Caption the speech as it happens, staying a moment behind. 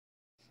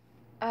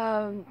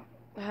Um,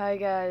 Hi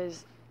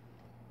guys,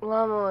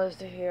 Llama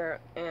Lista here,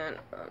 and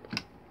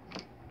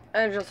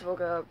I just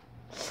woke up.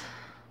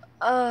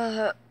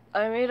 I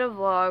made a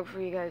vlog for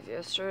you guys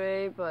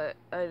yesterday, but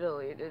I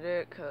deleted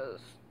it because,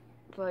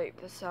 like,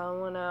 the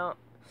sound went out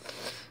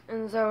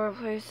in several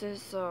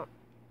places, so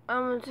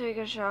I'm gonna take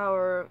a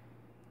shower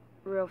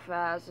real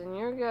fast, and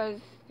you're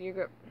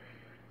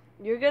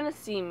gonna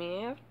see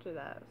me after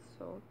that,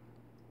 so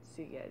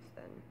see you guys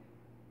then.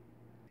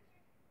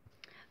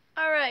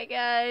 Alright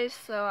guys,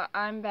 so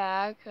I'm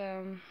back.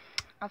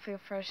 I feel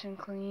fresh and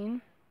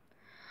clean.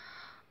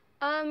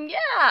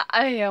 Yeah,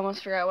 I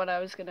almost forgot what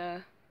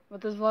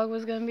this vlog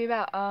was gonna be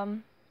about.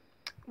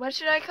 What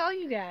should I call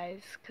you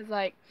guys? Cause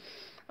like,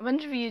 a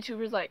bunch of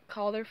YouTubers like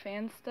call their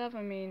fans stuff.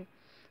 I mean,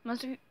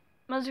 most of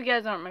you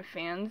guys aren't my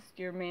fans.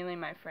 You're mainly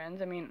my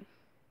friends. I mean,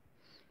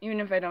 even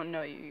if I don't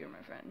know you, you're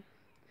my friend.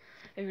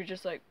 If you're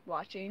just like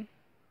watching,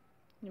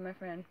 you're my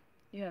friend.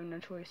 You have no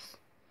choice.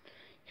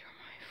 You're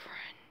my friend.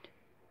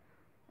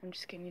 I'm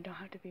just kidding. You don't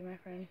have to be my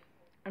friend.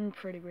 I'm a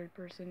pretty weird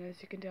person,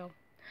 as you can tell.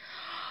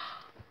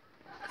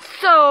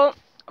 So,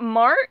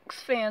 Mark's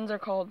fans are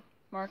called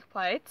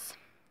Markiplites.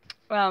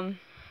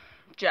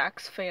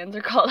 Jack's fans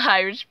are called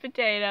Irish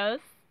Potatoes.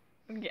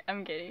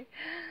 I'm kidding.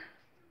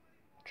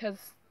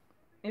 Because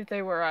if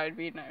they were, I'd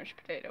be an Irish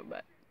potato,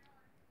 but...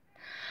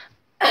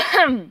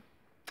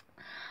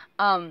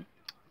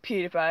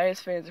 PewDiePie's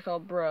fans are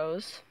called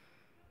Bros.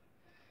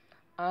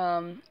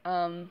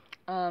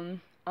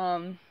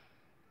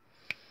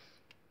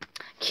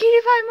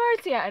 Cutie Pie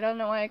Marcia! I don't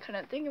know why I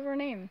couldn't think of her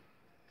name.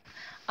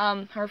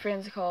 Her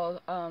fans are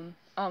called,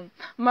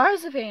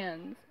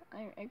 Marzipans.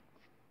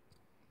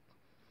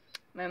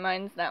 My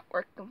mind's not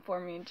working for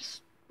me,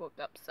 just woke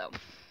up, so.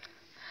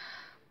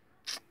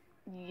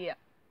 Yeah.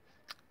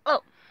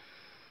 Oh,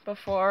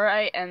 before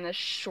I end this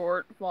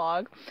short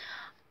vlog,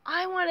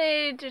 I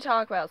wanted to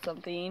talk about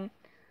something.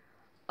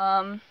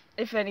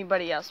 If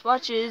anybody else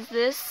watches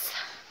this,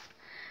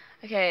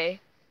 okay,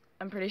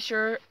 I'm pretty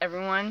sure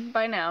everyone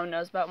by now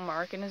knows about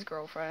Mark and his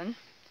girlfriend.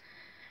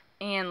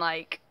 And,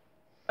 like,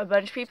 a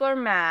bunch of people are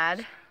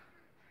mad.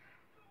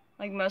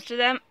 Like, most of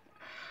them,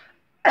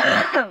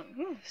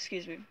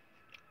 excuse me.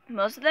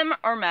 Most of them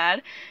are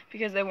mad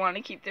because they want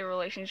to keep their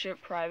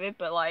relationship private,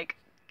 but, like,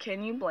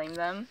 can you blame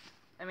them?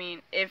 I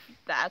mean, if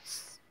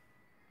that's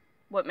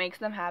what makes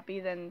them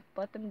happy, then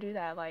let them do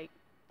that. Like,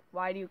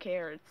 why do you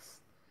care? It's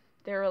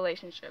their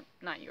relationship,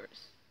 not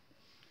yours.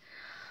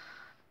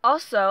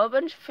 Also, a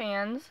bunch of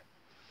fans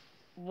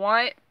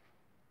want,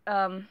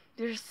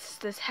 there's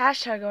this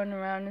hashtag going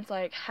around. It's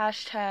like,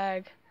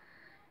 hashtag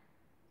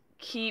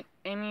keep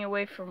Amy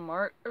away from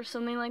Mark or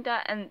something like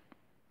that, and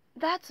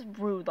that's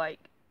rude. Like,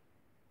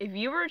 if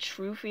you were a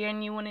true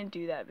fan, you wouldn't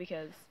do that,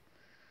 because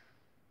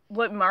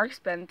what Mark's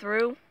been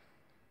through,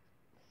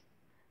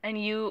 and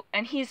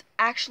he's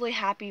actually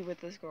happy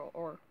with this girl,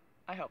 or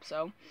I hope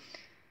so,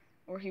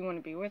 or he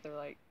wouldn't be with her.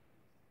 Like,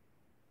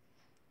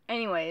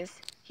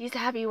 anyways, he's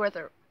happy with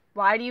her.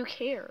 Why do you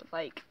care?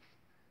 Like,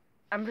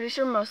 I'm pretty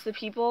sure most of the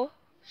people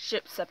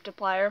ship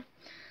Septiplier,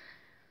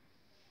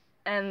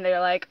 and they're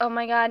like, oh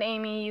my god,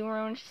 Amy, you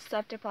ruined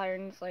Septiplier,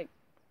 and it's like,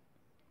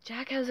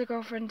 Jack has a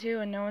girlfriend too,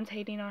 and no one's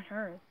hating on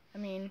her. I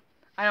mean,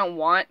 I don't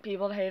want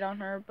people to hate on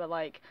her, but,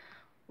 like,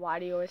 why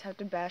do you always have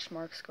to bash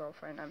Mark's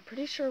girlfriend? I'm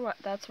pretty sure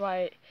that's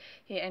why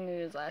he ended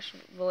his last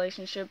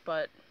relationship,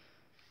 but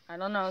I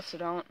don't know, so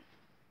don't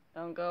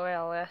go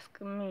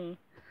ask me.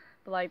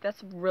 But, like,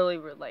 that's really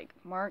rude. Like,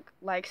 Mark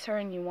likes her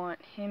and you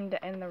want him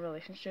to end the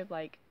relationship.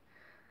 Like,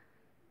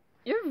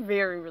 you're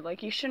very rude.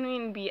 Like, you shouldn't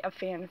even be a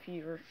fan if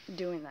you're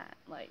doing that.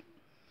 Like,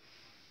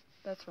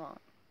 that's wrong.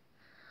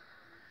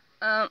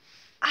 Ow,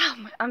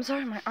 I'm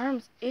sorry, my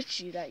arm's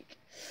itchy, like,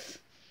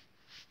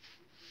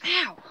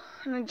 ow,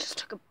 and I just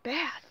took a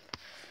bath.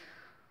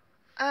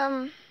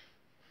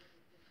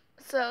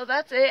 So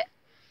that's it.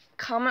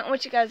 Comment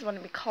what you guys want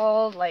to be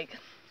called. Like,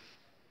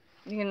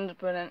 you can just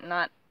put in,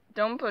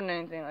 don't put in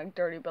anything, like,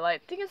 dirty, but,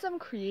 like, think of something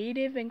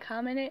creative and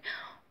comment it,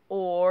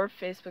 or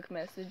Facebook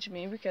message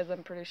me, because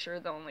I'm pretty sure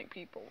the only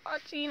people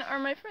watching are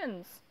my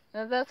friends.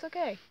 Now, that's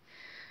okay,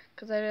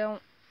 because I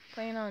don't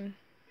plan on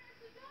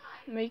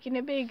making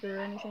it big or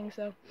anything,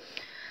 so,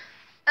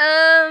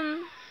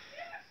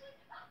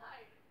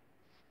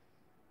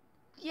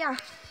 yeah.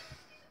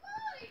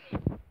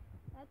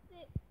 That's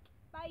it.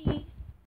 Bye.